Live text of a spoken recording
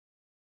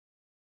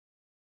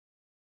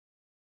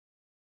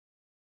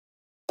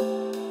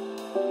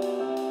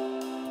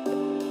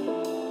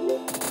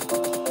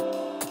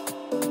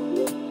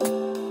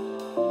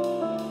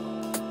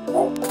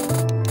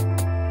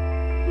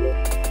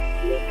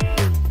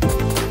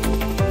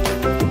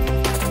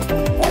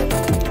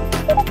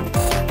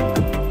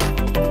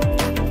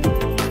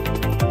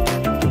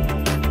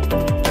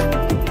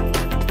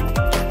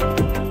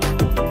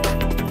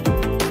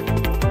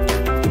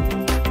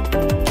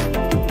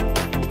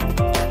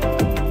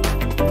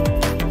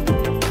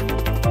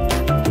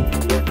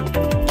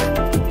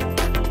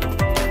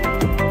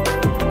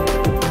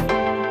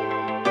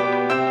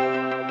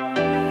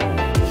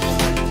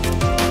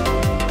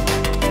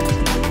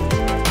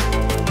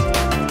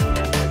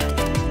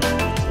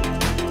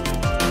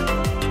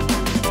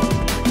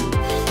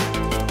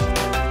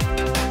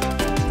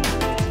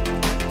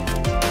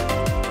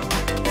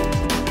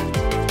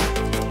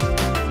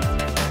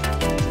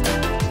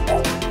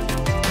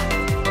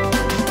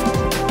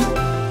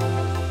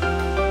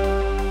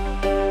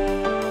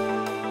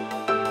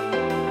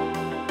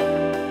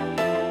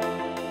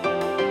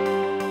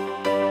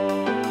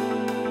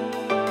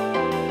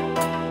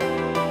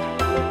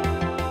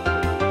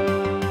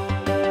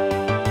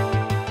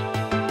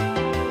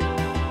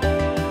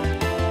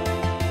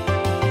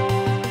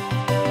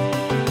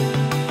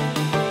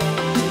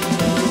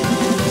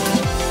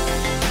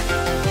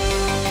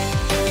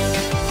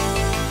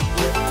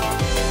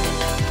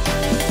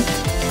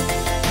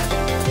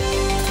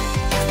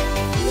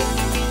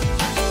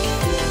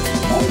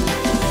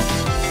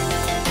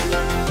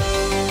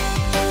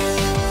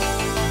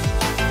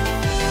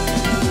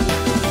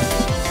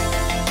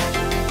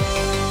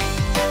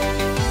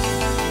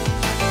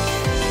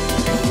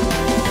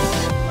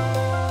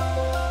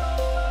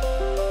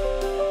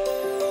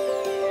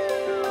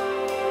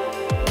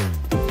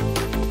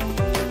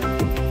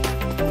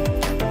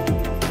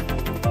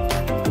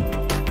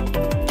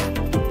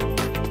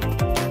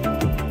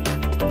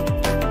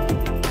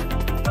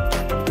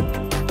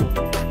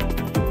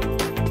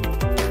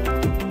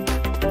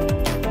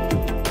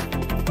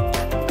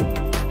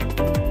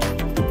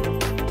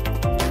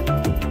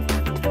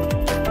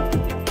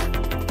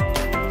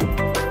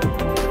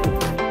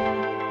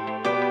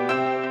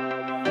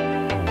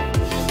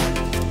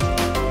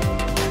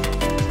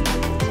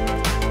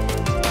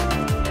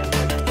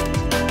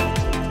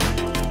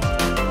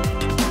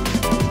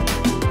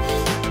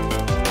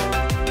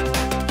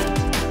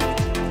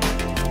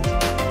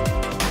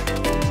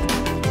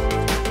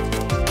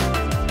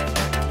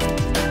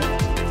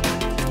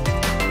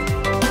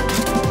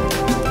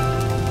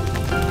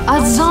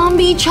A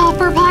zombie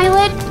chopper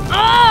pilot?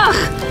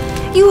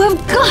 Ugh! You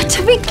have got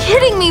to be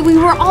kidding me! We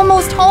were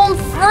almost home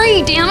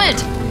free, damn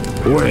it!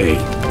 Wait,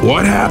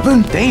 what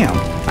happened? Damn,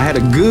 I had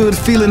a good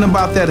feeling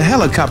about that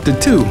helicopter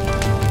too.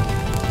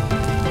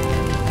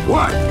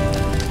 What?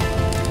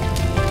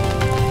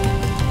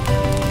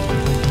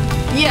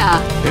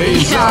 Yeah. Hey,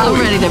 Yeah, I'm Zoe,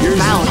 ready to here's the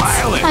bounce.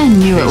 pilot. I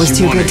knew it Makes was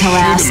you too good to wanna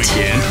last. shoot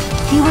him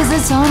again. He was a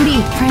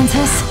zombie,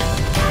 Francis.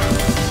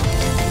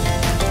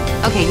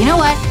 Okay, you know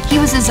what? He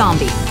was a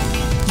zombie.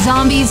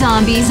 Zombie,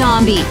 zombie,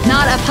 zombie.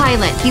 Not a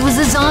pilot. He was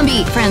a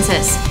zombie,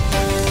 Francis.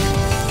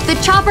 The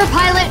chopper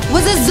pilot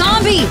was a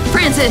zombie,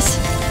 Francis.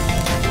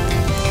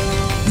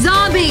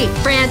 Zombie,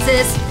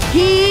 Francis.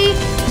 He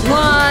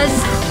was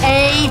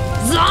a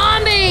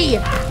zombie.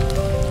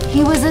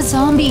 He was a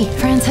zombie,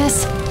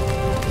 Francis.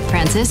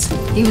 Francis,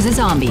 he was a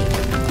zombie.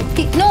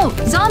 No,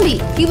 zombie.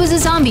 He was a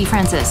zombie,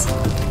 Francis.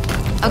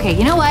 Okay,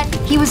 you know what?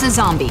 He was a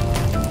zombie.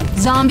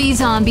 Zombie,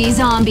 zombie,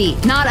 zombie.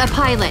 Not a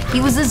pilot. He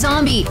was a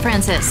zombie,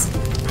 Francis.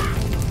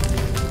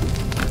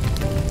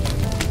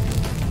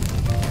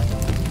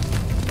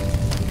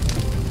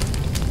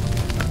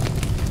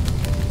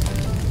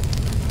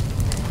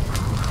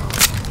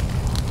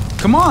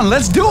 Come on,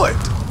 let's do it!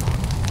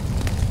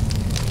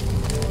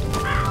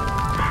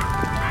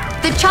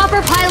 The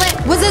chopper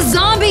pilot was a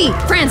zombie,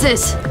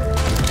 Francis.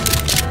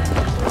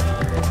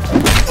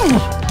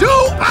 Do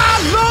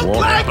I look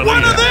like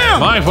one of them?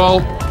 My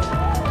fault.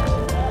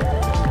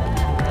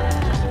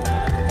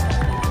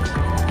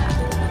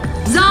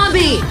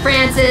 Zombie,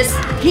 Francis.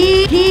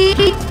 He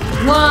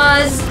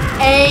was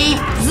a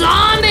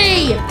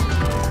zombie.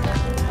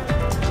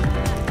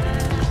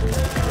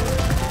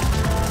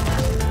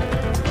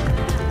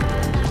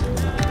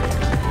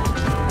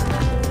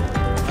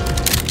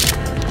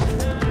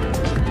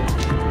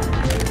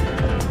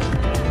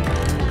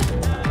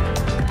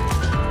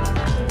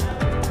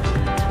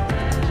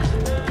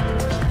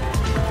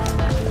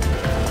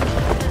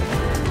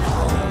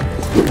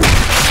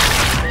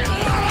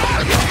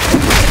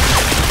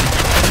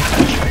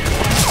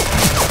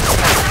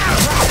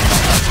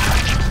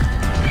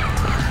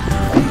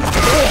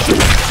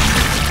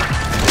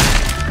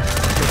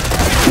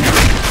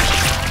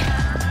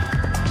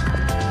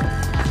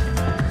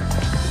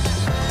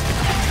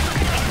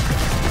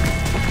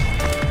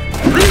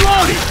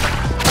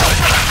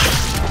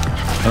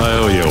 I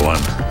owe you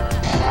one.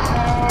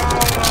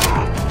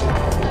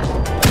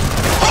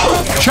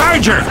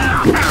 Charger!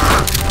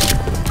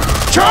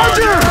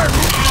 Charger!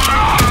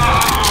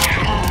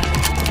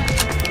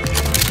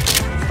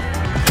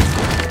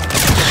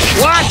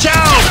 Watch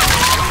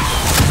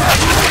out!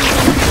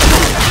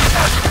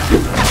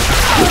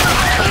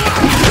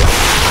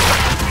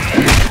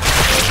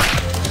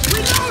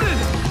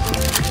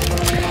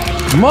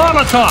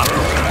 Molotov!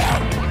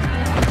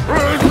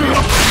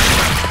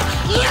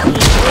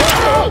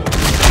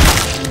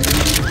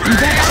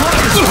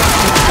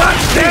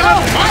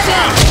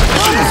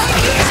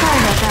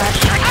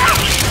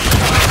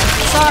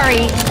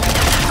 Sorry.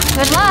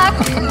 Good luck.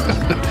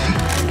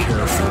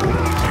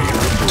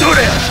 Do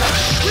this!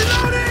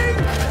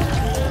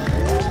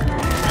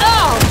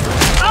 Oh!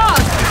 Oh!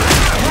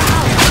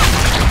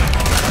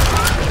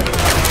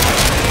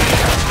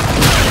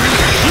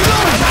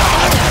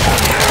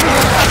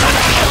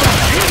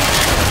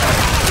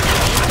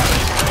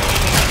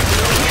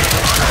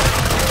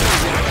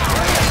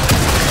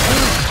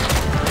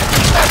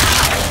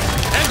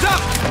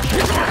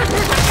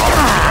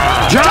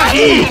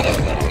 Jockey!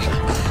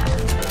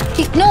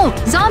 No,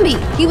 zombie.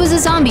 He was a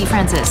zombie,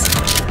 Francis.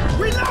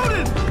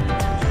 Reloaded!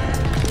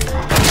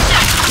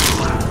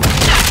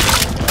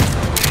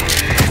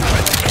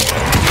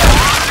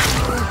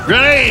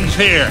 Grenades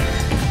here!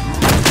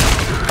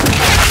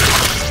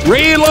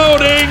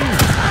 Reloading!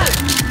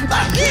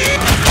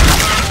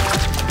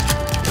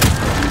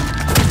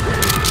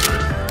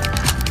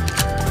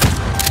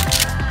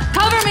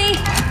 Cover me!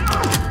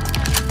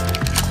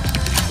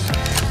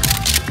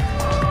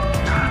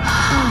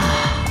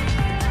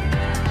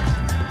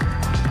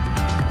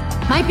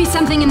 Might be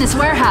something in this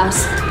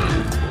warehouse.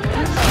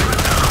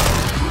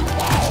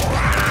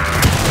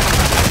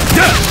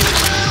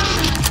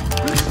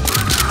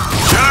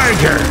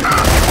 Charger!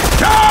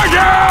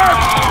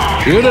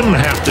 Charger! You didn't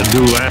have to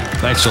do that.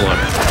 Thanks a lot.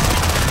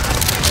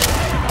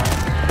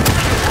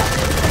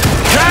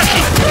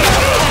 Jockey!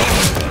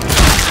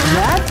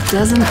 That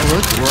doesn't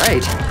look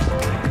right.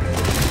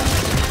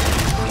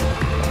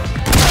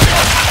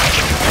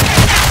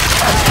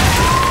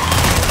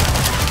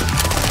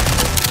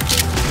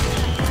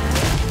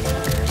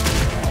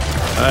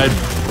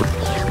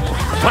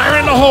 Fire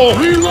in the hole!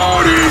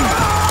 Reloading!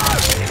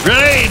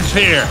 Grenades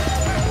here!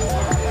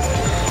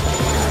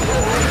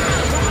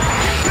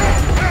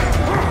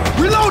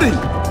 Reloading!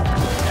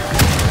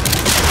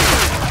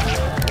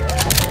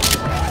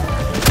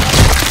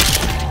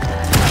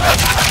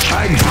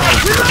 I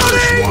drove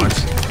first once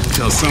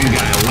until some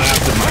guy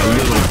laughed at my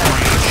little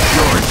brown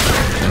shorts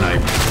and I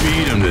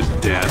beat him to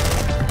death.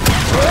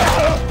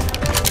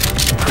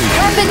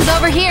 Weapons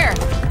over here!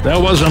 That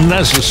wasn't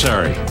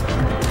necessary.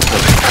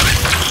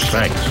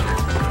 Thanks.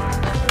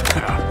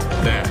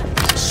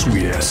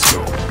 Sweet ass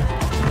soul.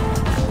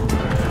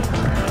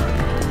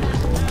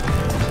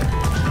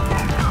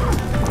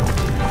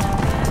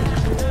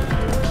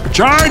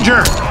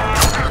 Charger!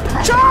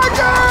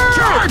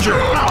 Charger!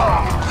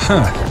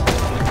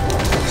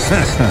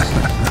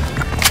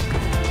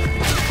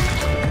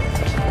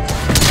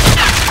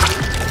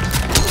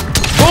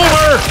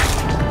 Boomer!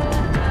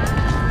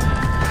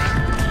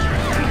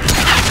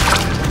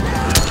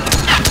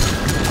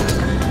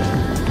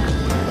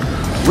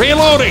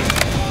 Reloading!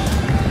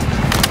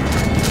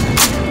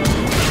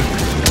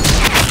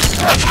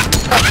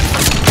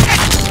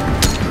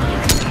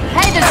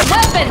 Hey, there's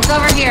weapons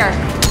over here!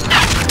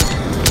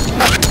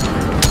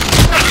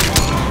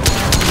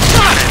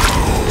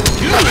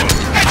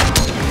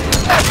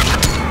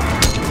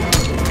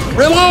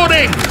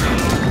 Reloading!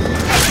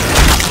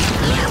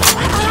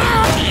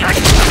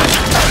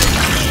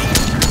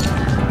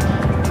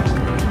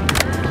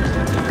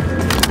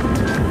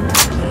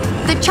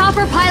 The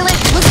chopper pilot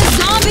was a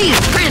zombie,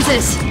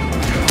 Francis!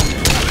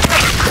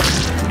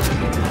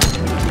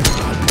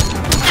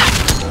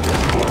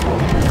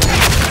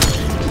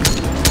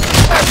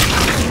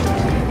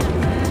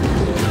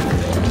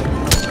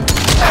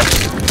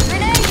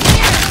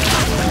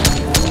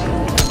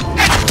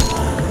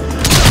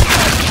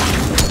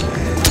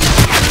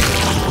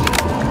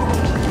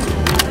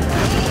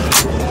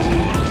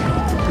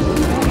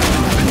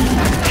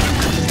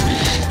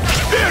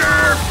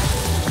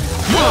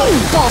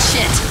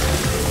 Bullshit!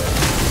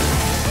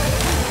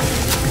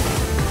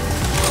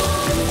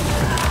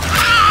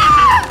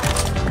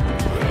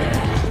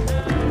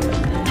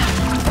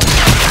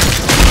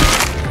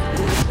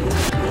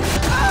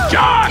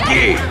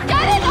 Jockey!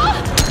 Get it off!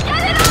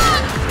 Get it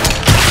off!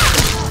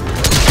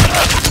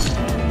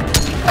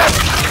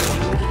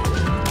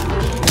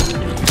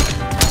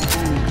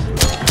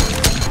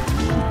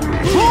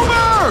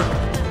 Boomer!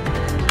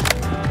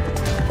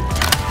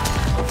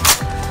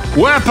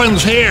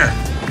 Weapons here!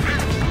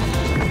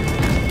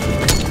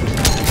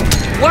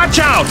 Watch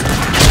out!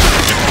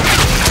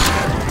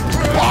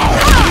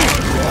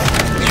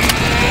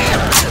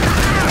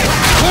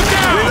 Look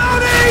out!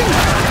 Reloading!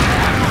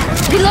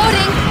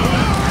 Reloading!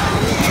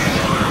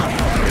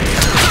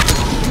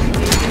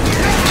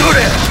 Do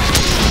this!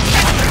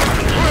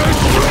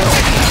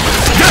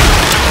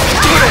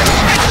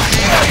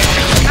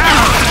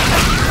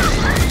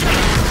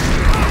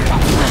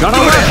 Got a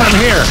weapon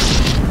here!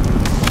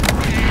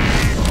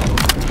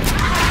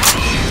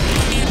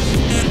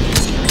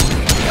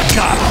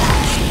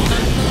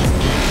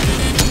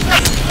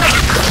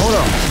 Hold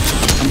on.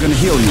 I'm gonna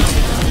heal you.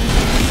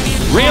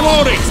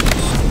 Reloading!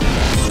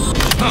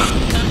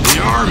 The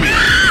army.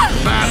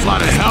 Fat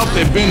lot of help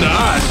they've been to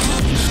us.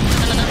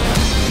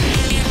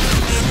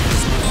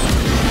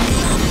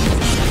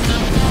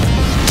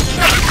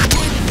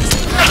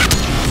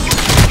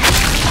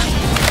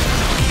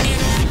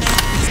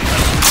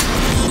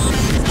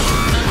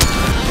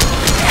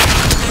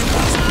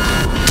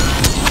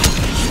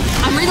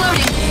 I'm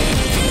reloading!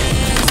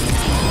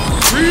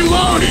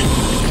 Reloading!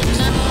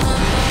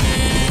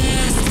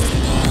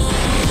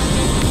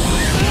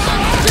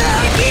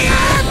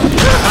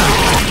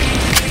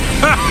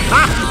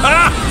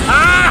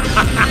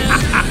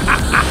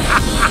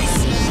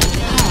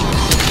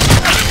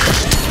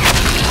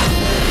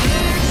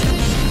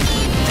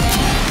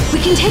 We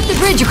can take the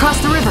bridge across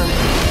the river.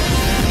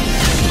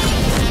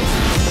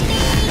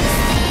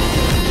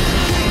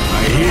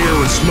 I hear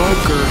a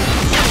smoker.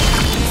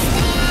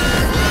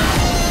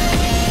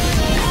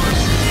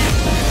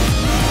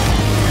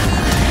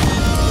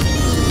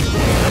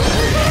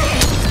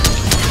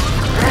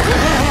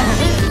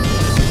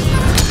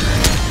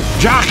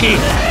 Jockey!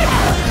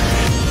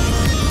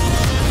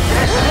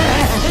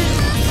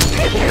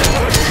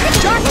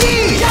 Jockey!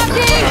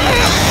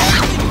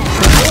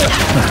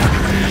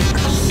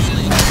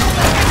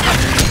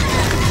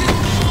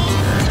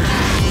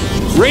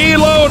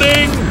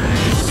 Reloading!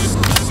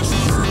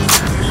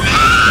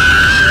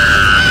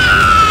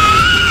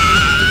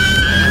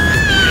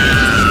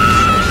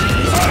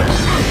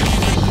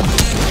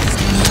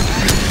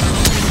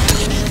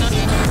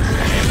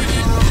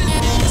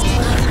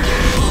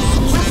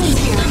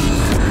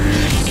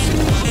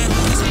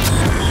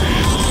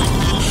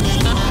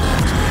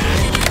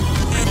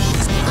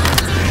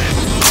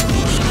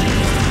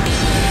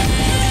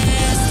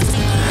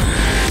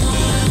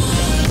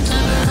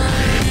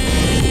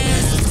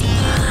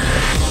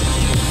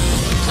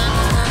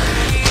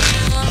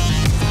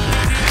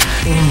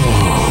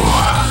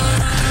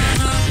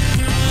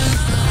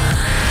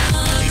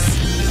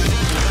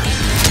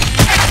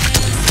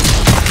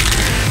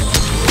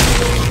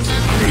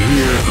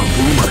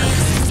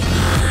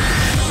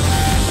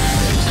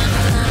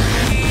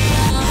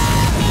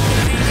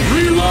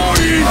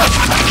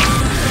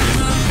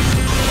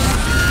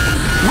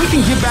 We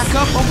can get back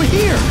up over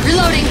here.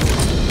 Reloading!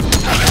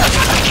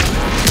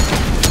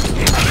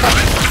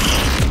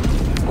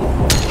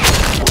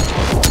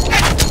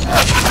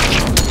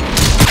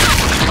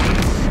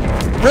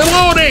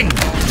 Reloading!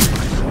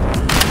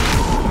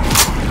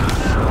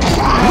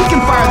 We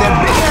can fire that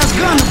big ass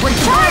gun to break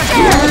the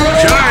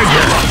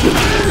Charger!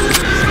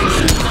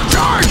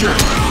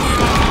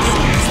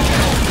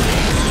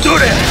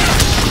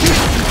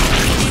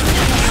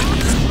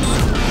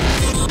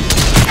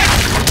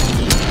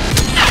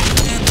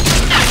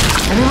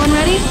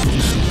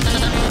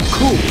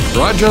 cool.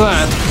 Roger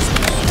that.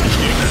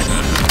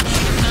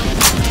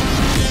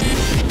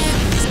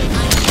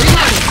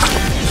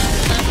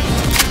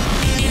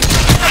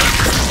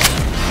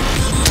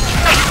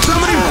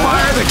 Somebody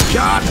fire the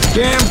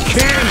goddamn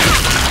cannon!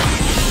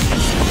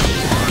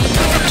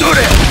 Do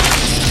it!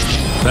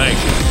 Thank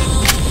you.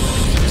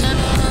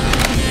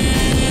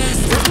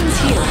 Weapons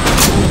here.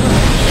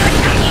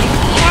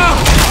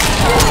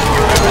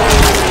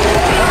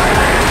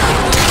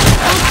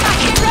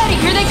 Get ready,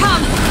 here they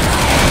come!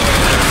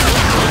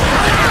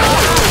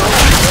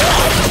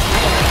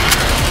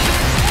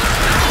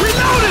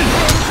 Reloading!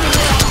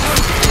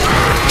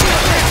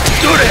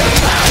 Do it!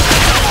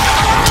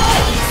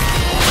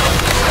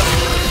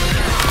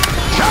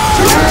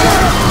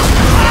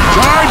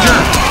 Charger!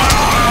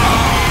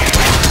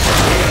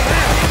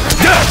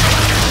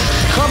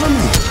 Cover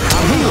me.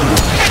 I'm healing.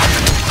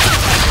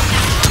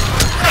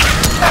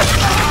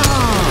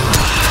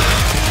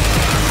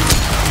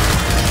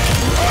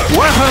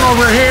 Weapon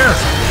over here!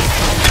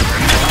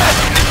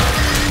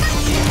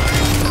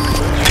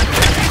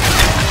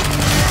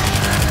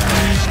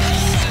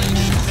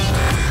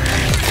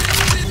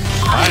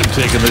 I'm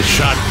taking this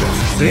shotgun.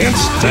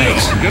 Dance?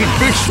 Thanks. I'm gonna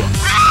fix you.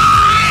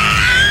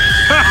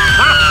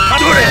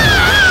 Do it!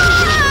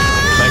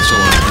 Thanks a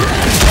lot.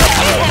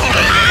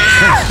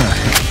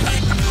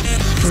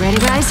 You ready,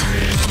 guys?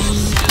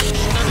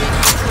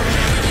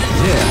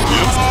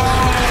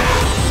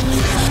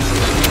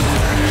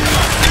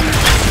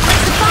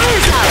 The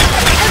fire's out!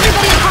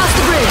 Everybody across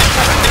the bridge!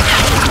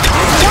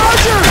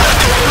 Charger!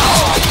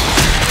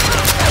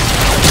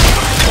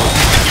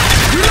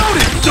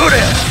 Reloading! Do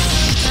it!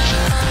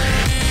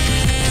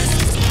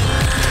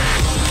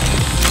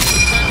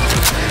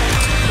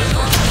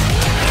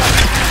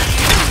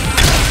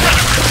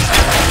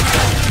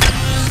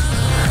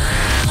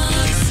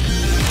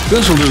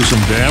 This'll do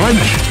some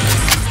damage.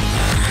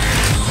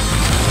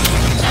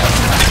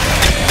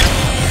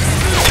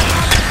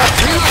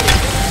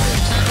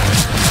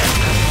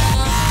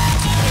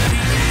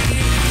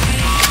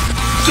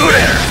 Do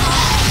it!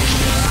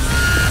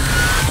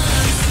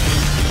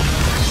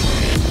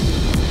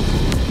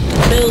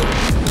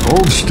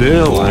 Hold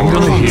still, I'm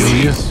gonna heal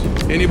you.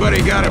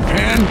 Anybody got a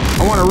pen?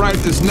 I want to write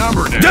this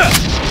number down.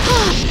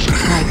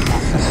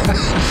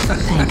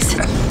 Thanks.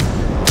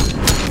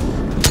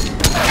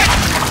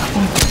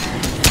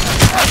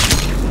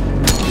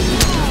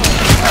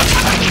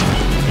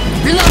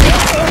 Reloading!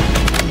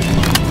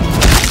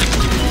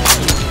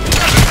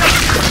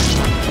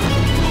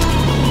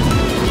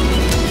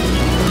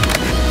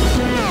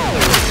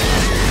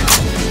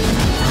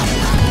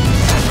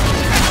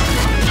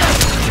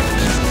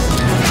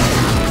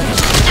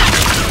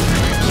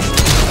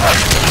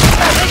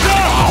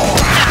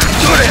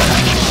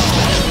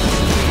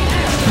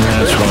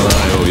 That's what I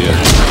owe you.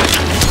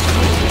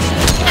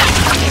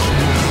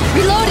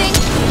 Reloading!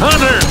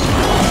 Hunter!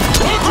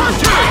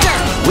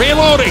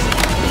 Reloading!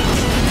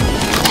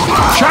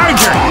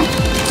 Charger!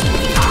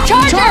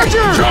 Charger!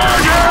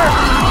 Charger!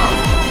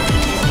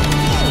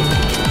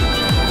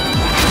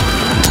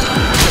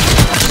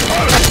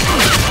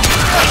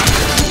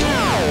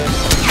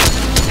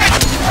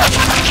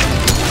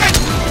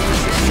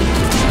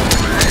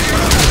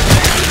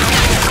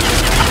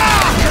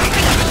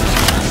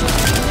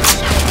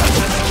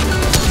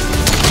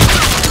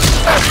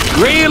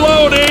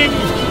 Reloading!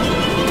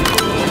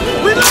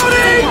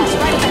 Reloading!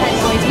 Right ahead,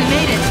 boys. We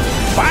made it.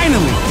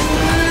 Finally!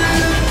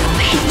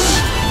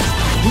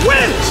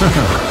 Winch!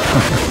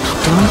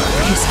 Don't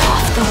piss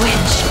off the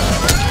witch.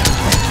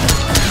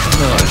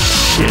 Oh,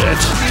 shit.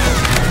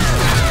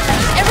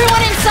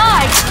 Everyone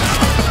inside!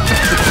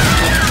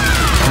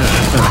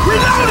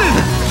 Reloading!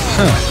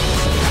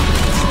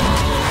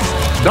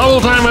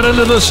 Double time it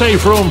into the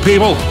safe room,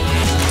 people.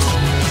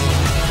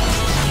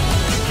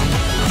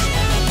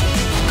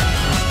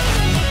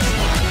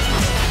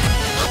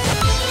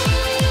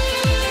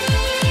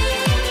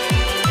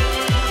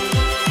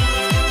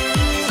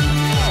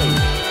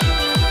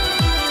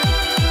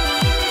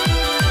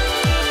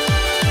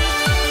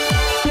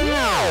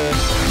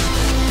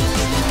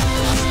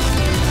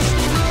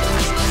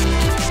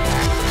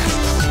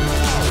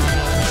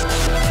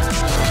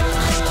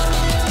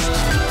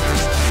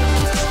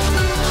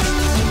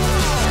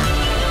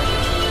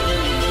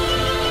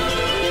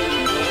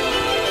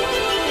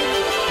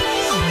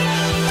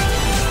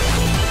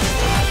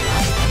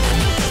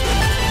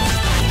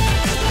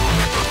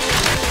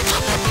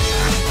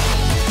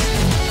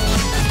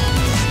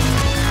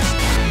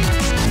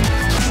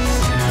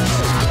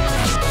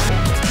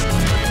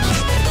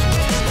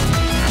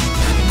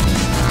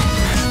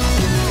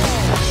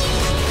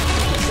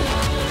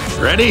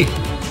 Ready?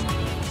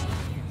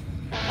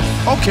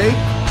 Okay.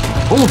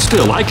 Hold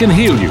still, I can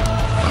heal you.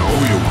 I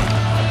owe you one.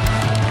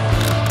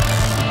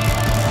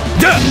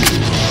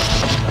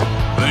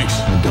 Thanks.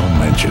 Don't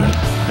mention it.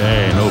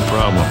 Hey, no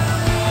problem.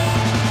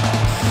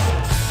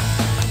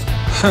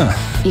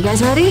 You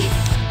guys ready?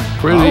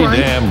 Pretty All right.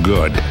 damn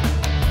good.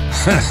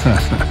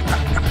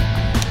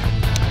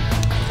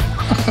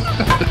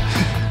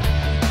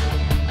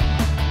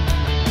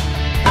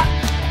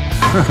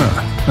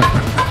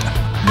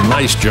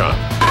 Nice job.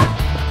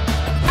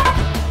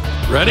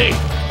 Ready?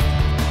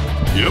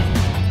 Yep.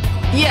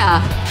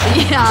 Yeah,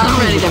 I'm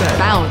ready to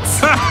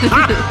bounce.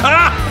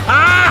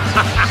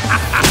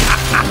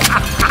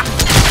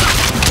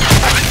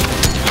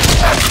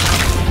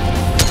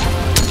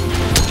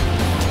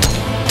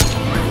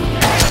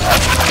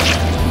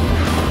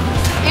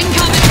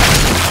 Incoming!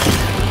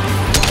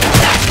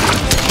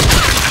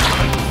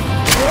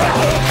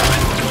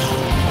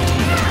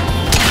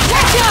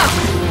 Watch out!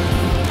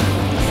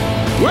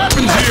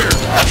 Weapons here!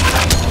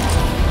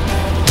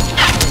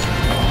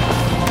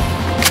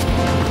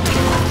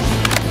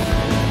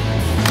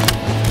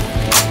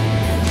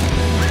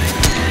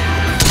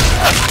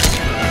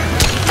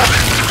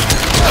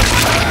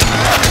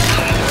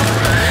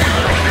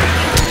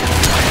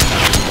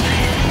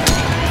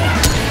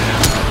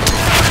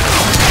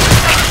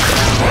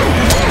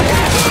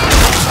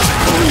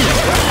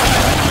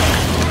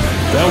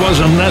 That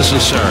wasn't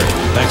necessary.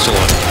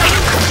 Excellent.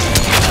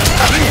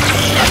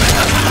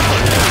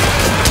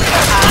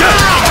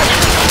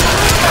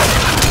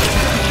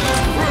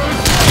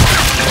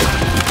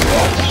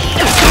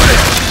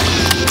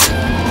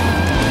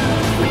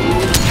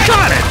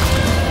 Got it!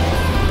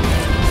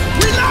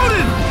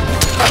 Reloading!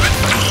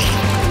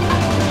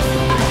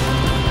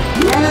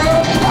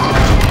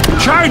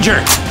 Charger!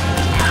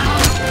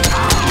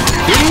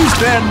 He's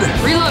dead.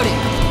 Reloading.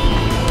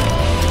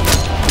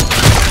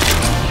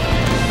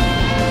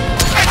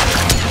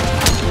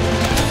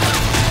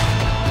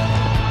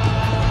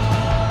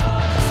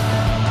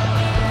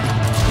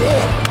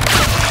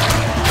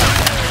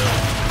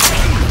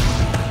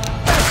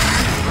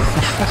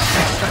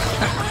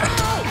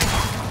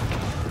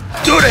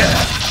 Do that!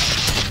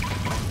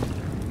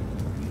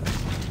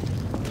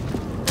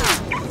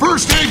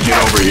 First aid kit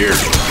over here!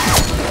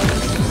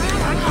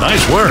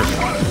 Nice work.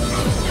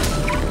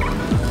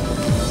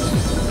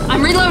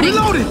 I'm reloading.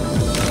 Reloading!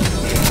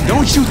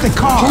 Don't shoot the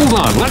car. Hold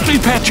on, let me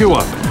patch you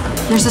up.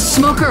 There's a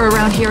smoker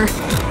around here.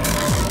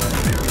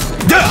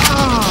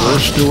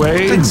 First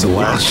away,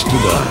 last to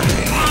die.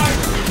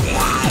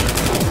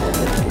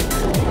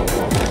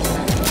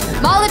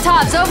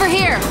 Molotovs over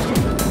here.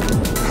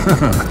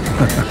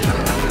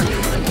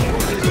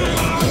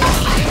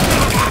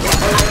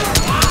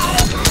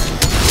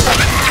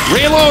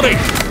 Reloading!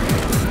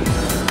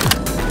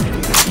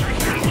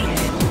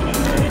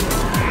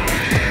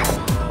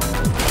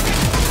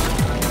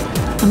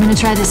 I'm gonna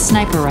try this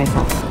sniper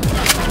rifle.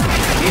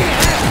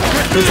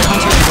 There's a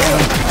hunter there.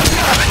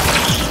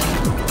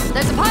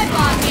 There's a pipe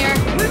bomb here.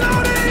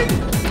 Reloading!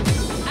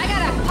 I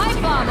got a pipe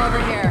bomb over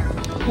here.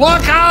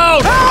 Look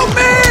out! Help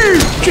me!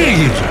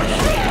 Jesus!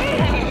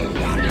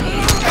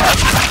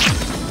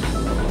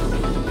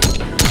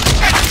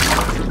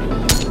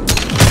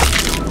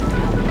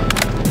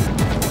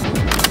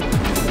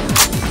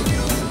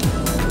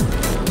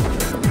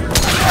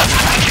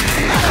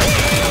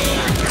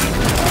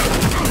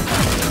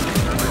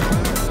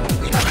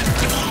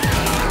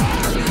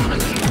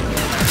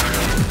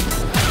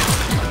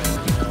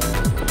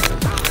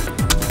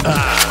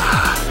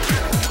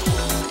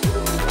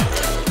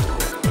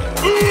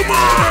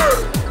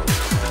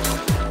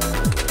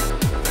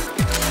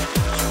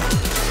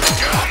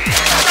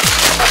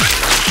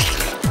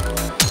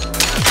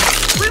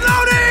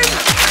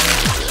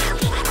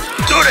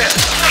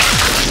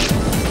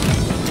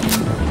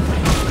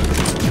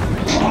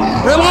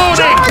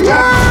 Reloading!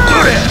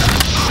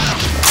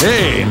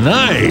 Hey,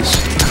 nice!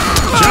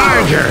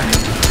 Charger!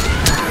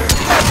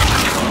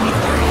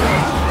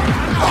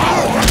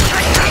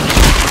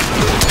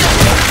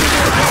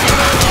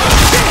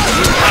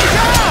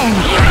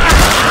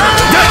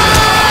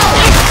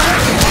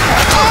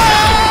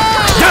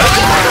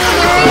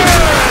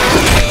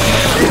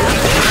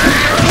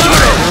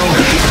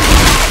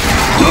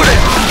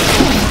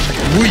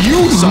 Will you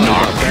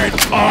knock it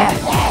off?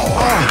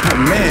 Oh,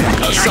 man.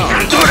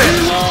 Sorry.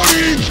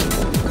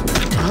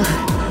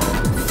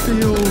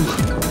 Feel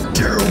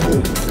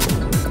terrible.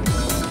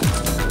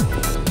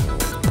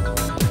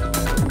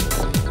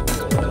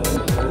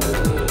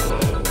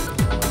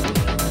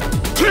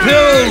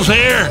 Pills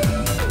here!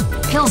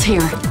 Pills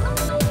here.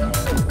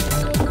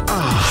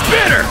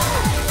 Spitter!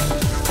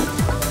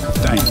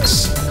 Thanks.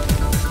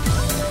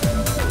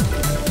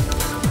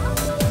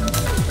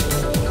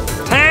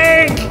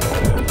 Tank!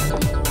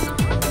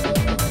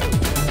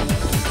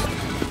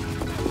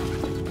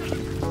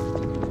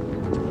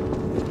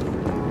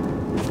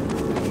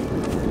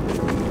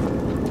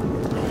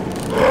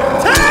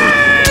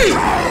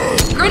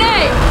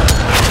 Grenade!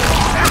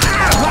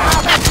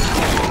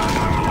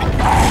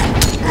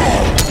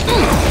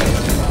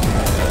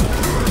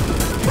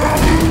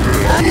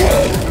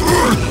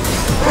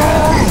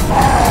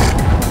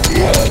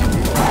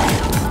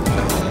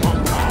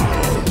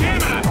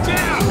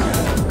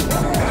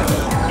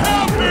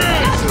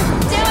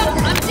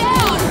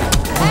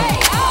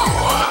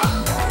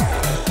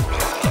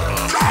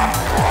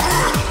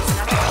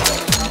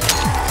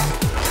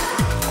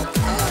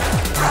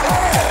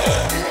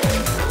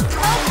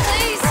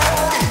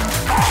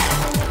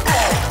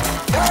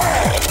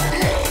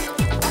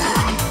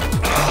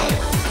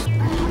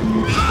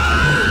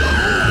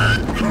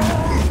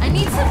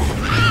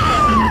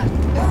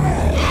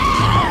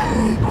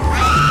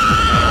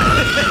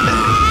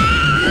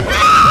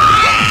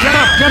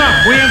 Get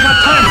up! We ain't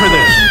got time for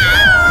this!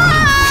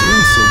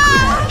 Feels so good.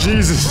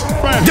 Jesus.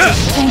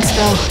 Thanks,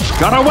 Bill.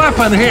 Got a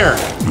weapon here!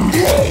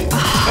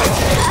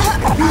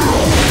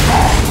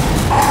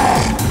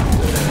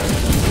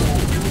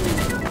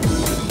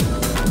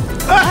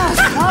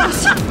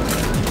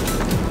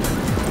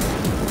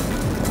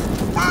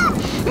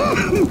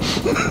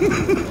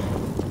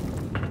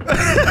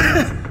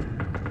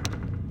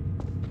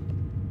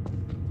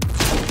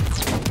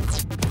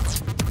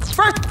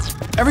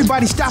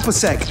 Everybody stop a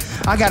sec.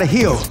 I gotta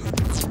heal.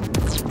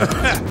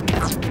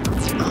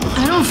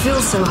 I don't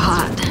feel so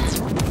hot.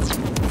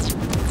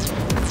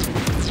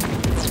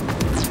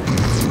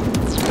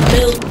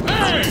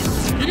 Hey!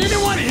 Can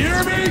anyone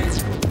hear me?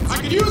 I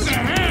could use a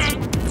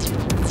hand.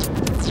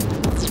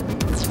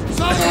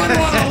 Someone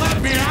wanna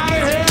let me out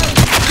of here?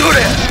 Do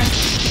that!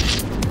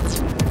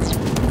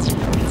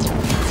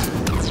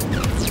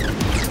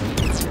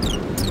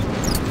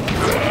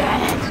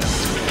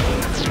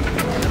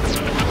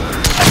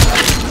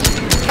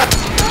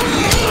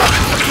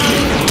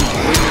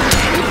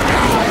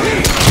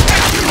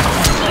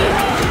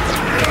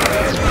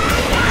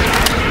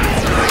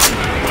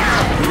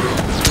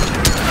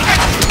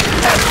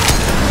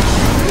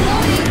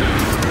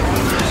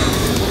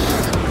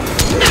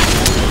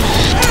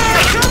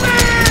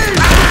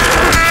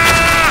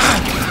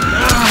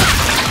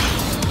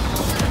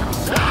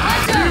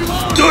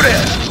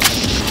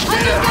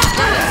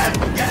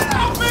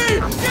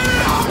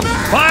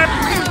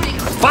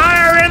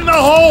 Fire in the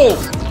hole!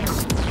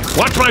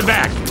 Watch my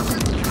back!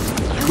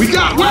 We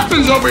got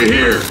weapons over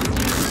here!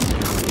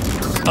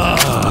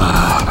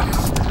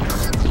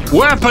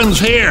 Weapons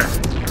here!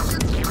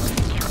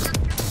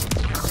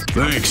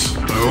 Thanks. I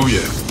owe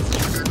you.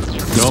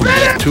 Don't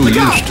get too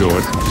used to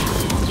it.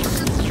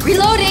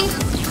 Reloading!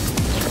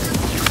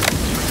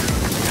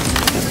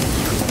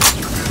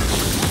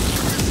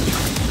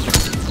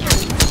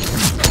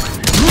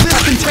 Move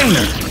this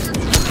container.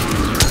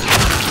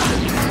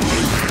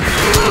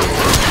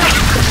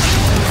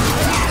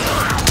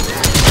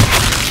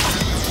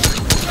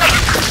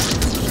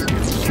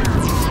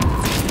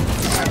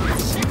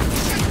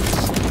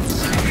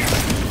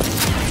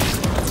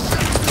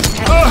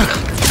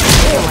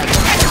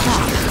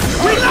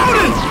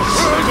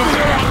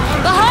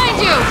 Behind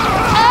you!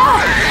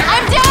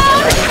 I'm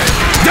down!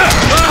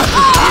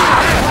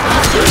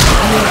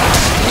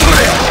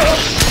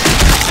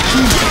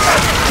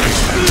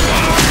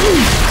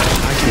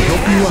 I can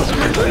help you up.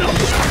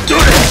 Do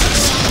this!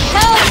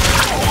 Help!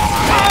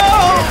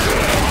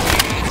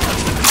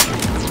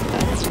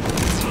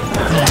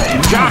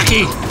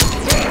 Jockey!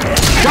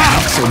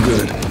 Not so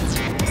good.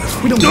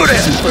 We don't get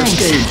this in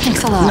first aid.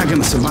 Thanks a We're lot. not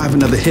gonna survive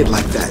another hit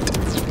like that.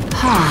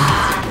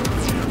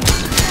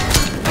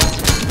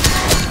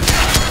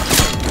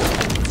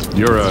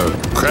 You're a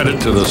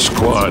credit to the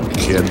squad,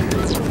 kid.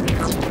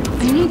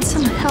 I need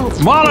some help.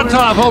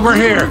 Molotov or over I'm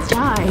here. gonna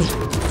Die.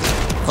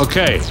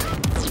 Okay.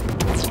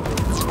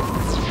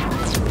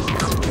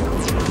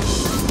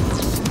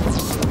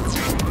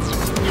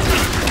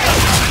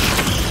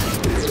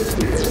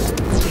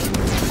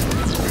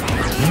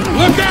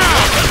 Look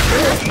out!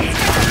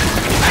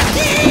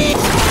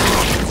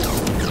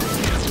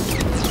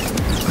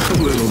 A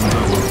little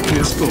double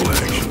pistol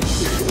action.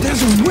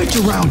 There's a witch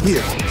around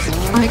here.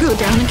 I go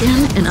down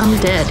again and I'm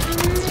dead.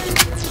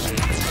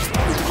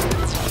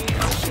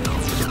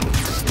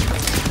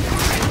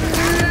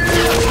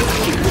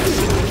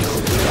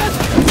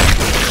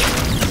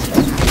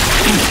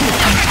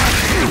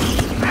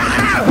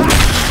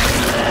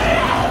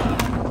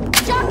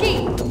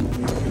 Jockey!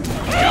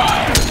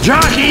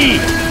 Jockey!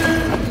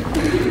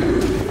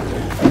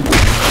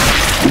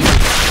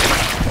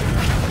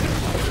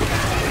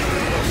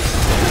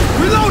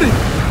 Reloading!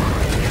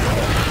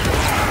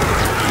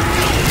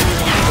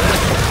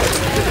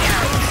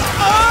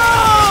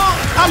 Oh!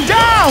 I'm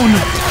down!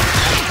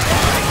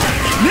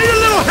 Need a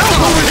little help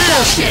over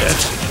here!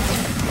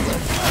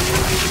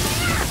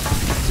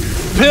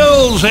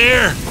 Pills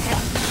here!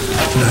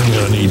 I'm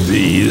gonna need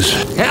these.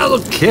 Hell,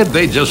 kid,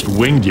 they just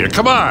winged you.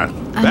 Come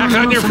on. I Back don't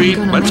on know your if I'm feet.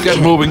 gonna Let's make get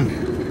it. moving.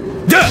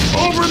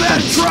 Over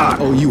that truck!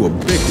 Oh, you a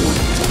big one.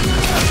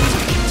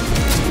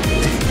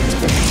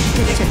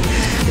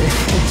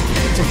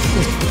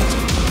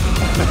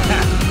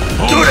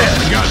 Hold it!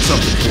 I got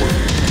something for you.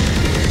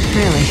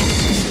 Really?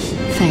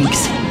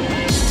 Thanks.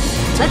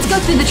 Let's go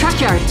through the truck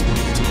yard.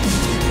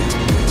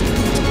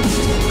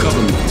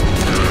 Cover me.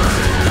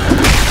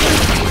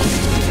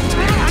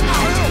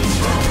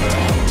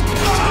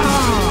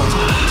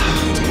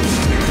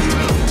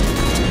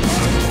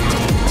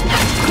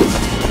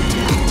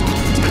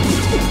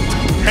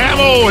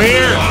 Ammo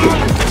here!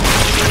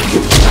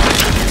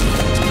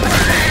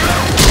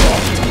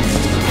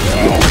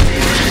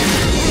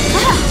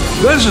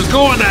 This is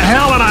going to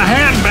hell in a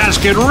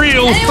handbasket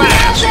real Anyone out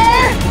fast.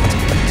 there?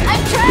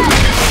 I'm trapped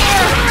in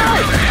here!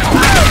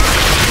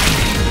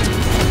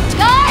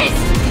 Guys!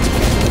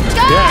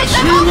 Guys! Yes.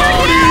 I'm over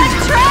here! I'm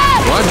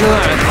trapped! Roger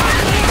that.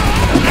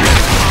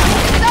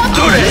 Don't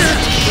Do this!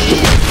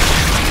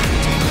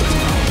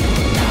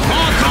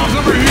 Molotov's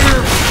over here!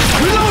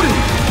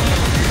 Reloading!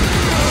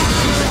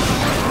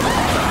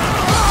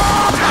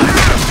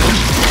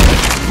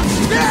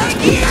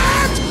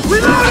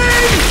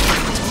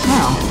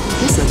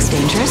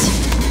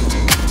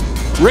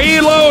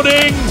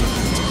 Reloading!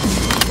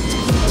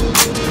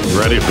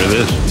 Ready for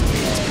this?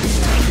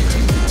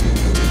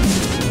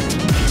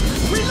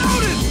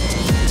 Reloaded!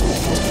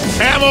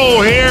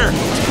 Ammo here!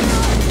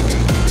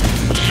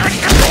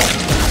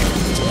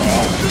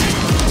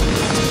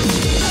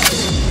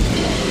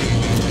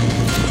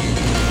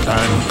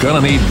 I'm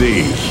gonna need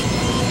these.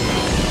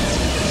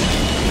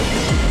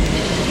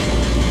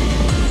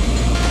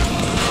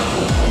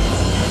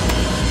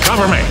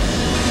 Cover me!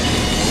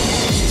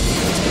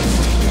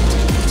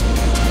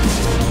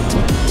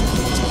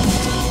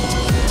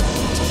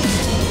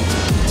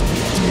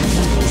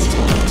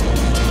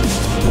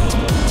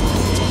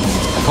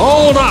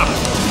 Hold up!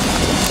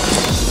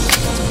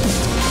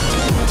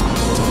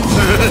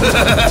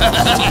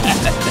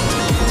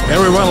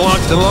 Everyone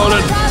locked and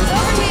loaded?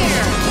 Over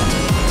here.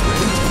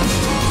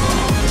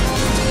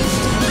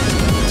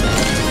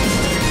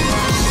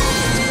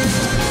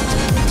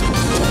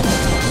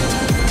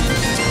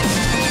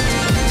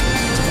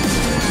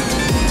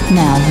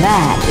 Now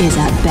that is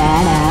a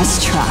badass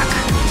truck.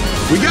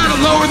 We gotta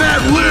lower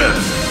that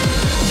lift!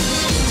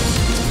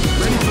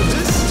 Ready for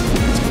this?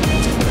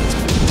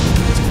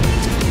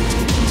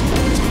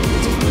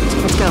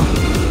 Let's go.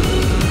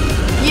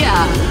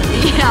 Yeah,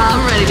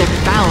 I'm ready to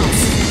bounce.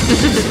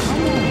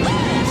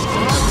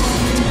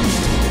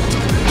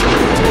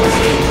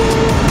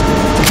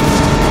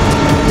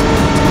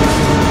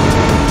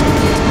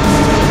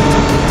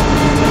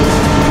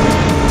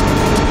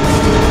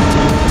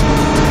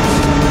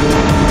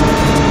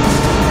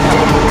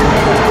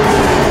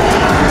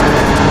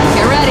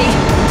 Get ready.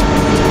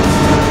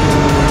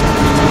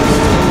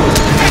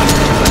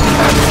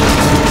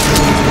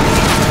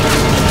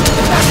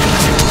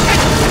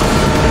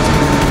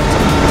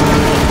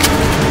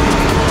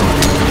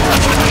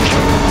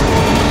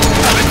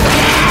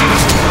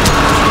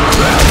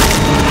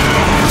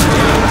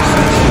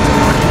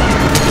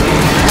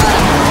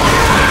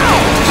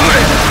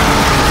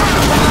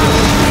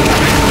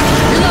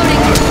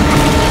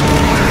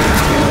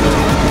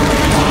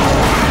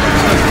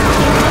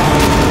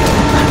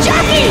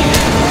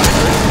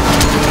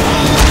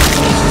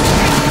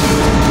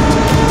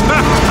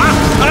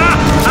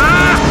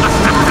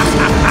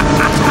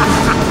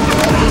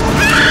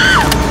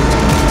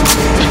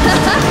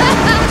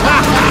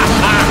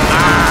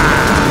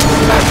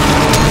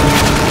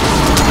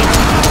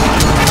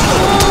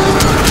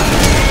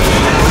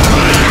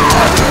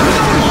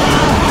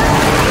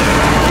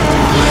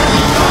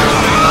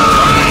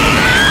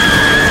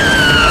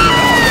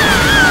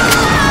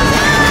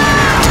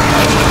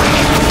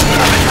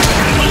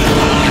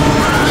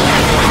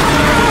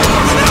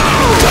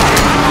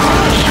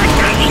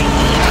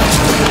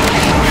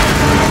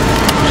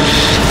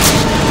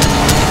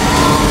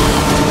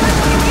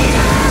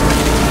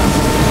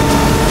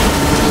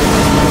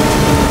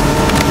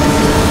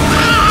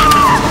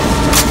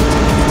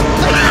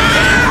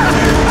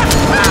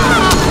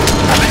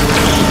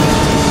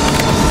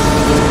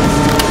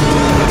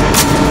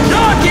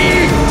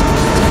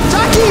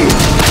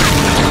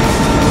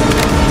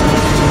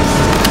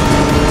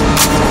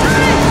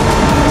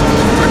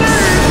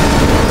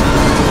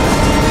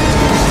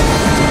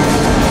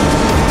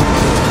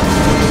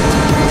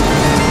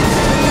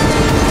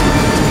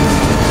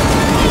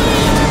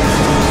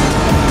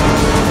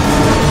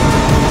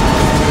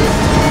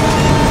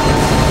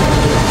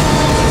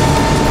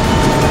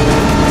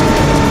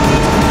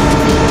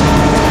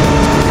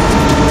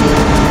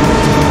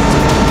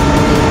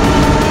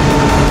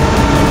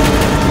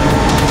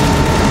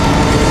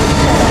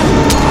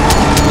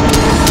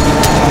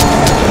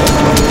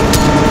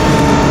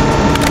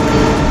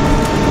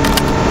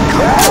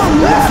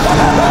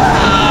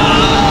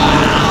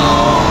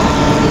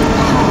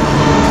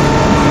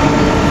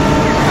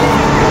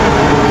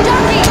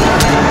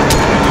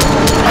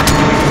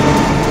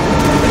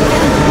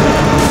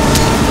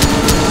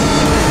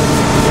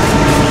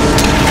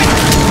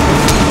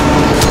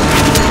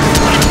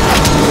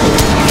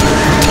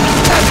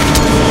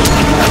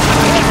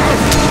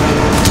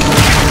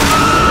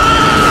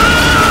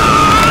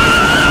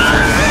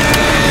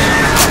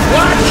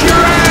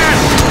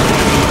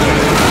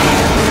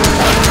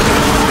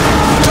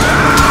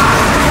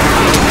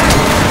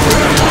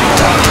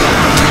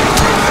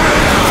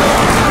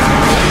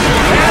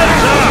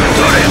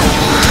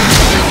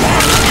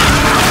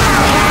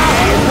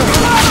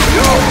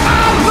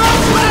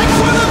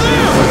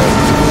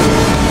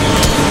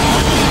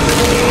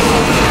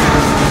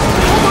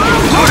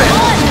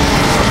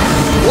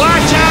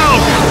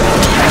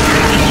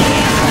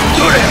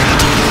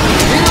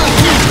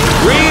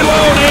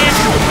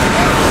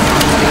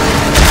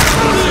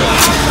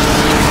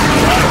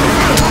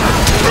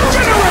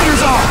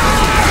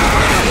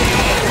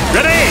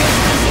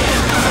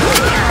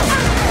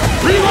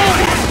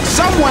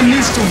 Someone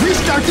needs to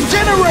restart the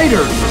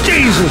generator!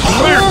 Jesus,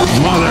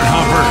 Mother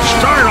Humper,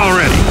 start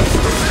already!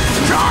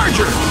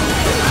 Charger!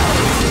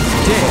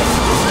 Dead.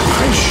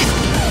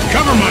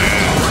 Cover my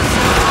ass!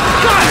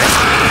 Got it!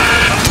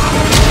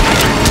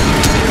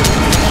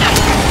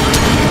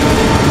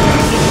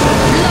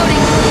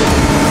 Reloading.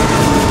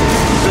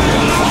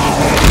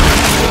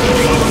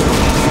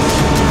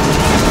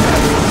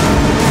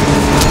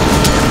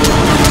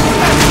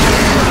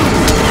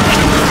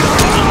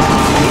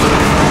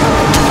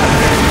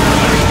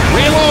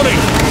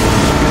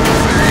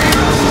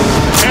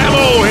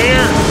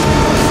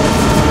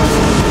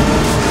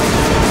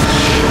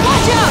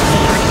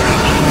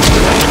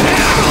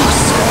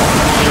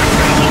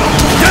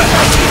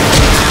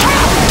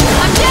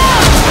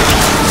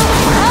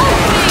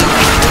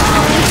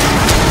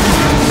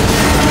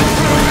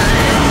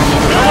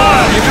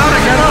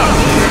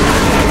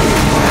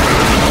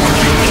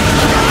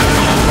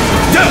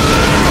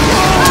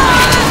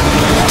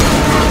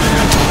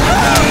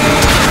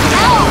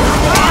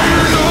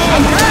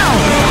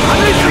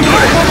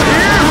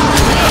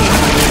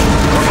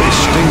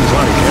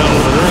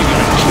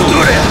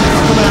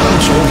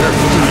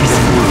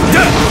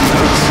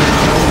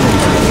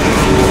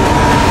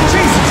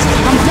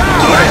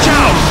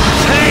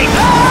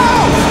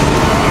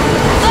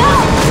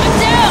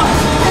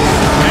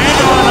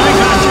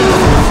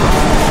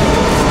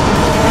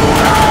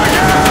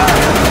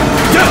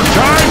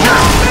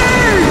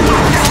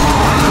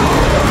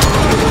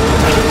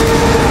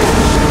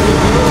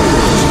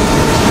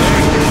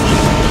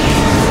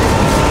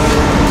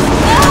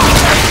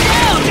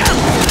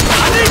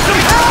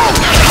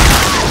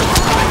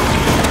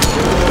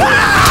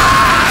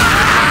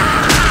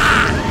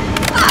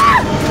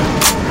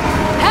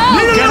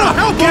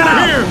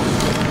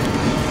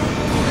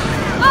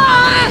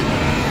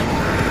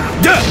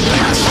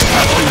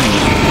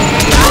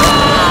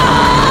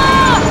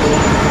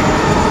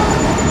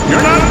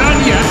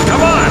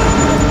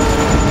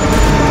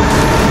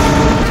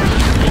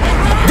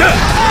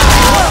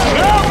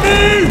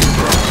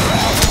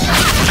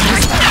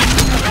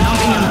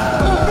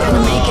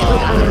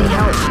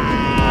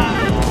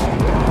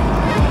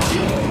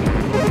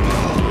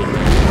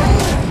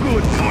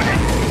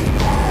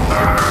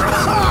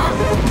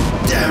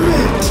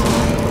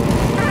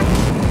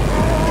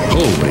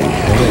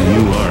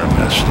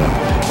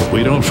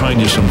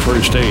 find you some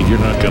first aid. You're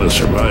not gonna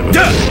survive it.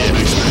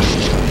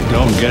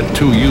 Don't get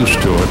too used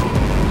to it.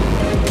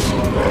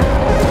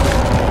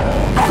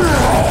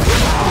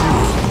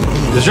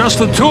 It's just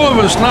the two of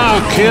us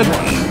now, kid.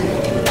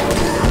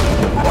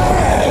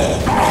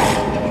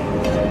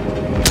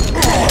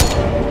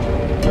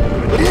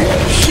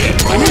 Shit,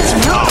 I need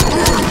some help!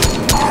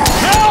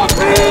 Help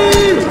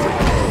me!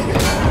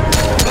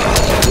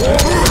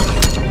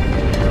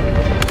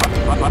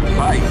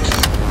 Fight.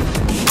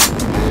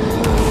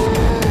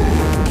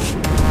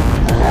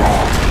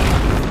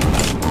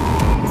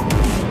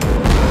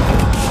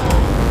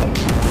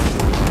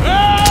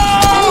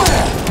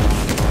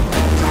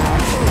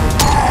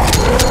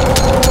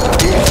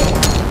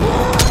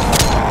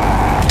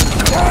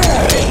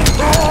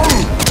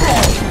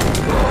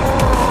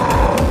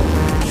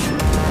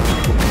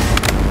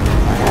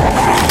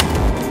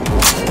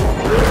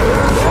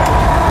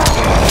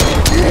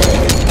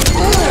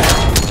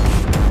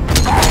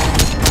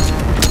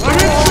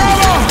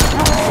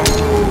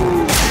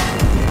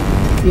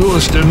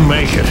 Lewis didn't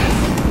make it.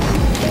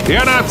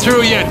 You're not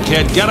through yet,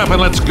 kid. Get up and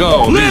let's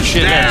go. These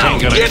shitheads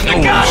ain't gonna Get in the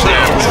kill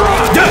goddamn themselves.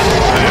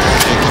 truck!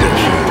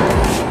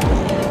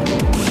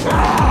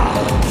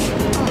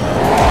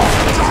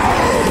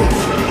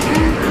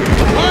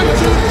 One,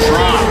 two,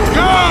 truck!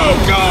 Go,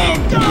 go,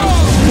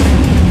 go!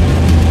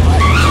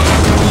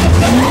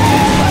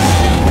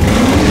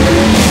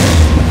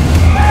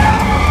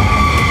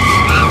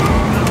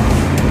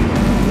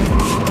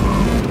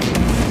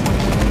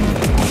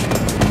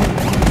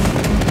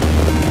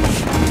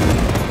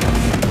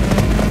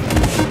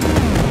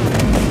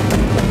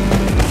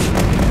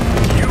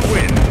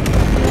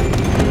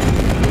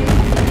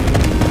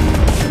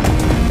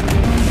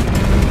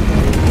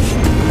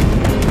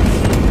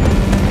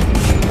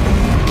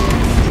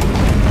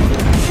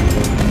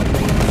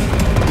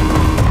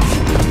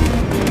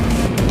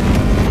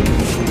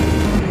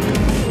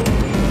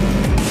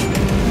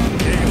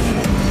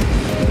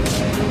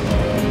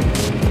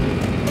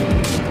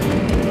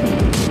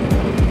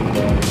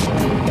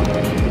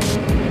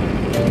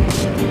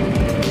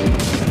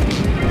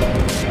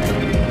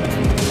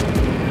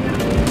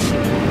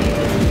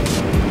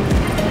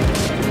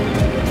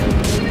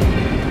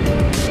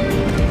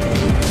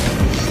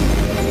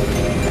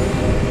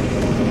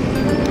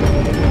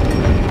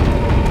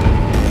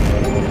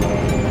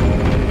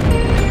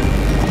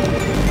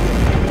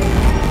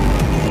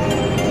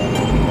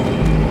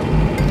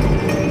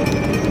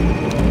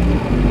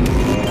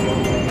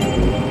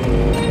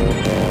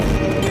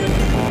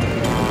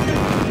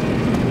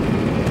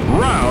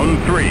 Round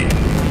 3.